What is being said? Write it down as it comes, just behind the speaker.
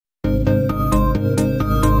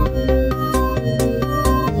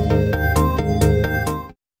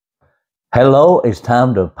Hello, it's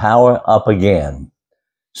time to power up again.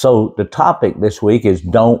 So, the topic this week is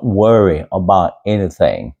don't worry about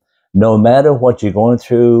anything. No matter what you're going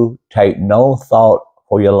through, take no thought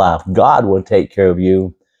for your life. God will take care of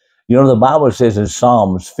you. You know, the Bible says in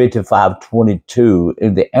Psalms 55:22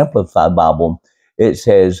 in the Amplified Bible, it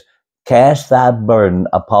says, cast thy burden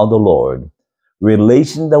upon the Lord,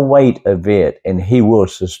 releasing the weight of it, and he will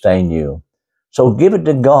sustain you. So give it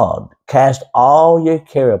to God. Cast all your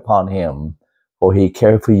care upon him, for he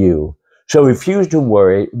cares for you. So refuse to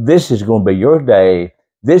worry. This is going to be your day.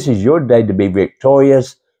 This is your day to be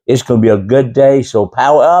victorious. It's going to be a good day. So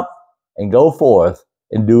power up and go forth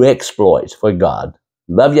and do exploits for God.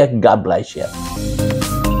 Love you. God bless you.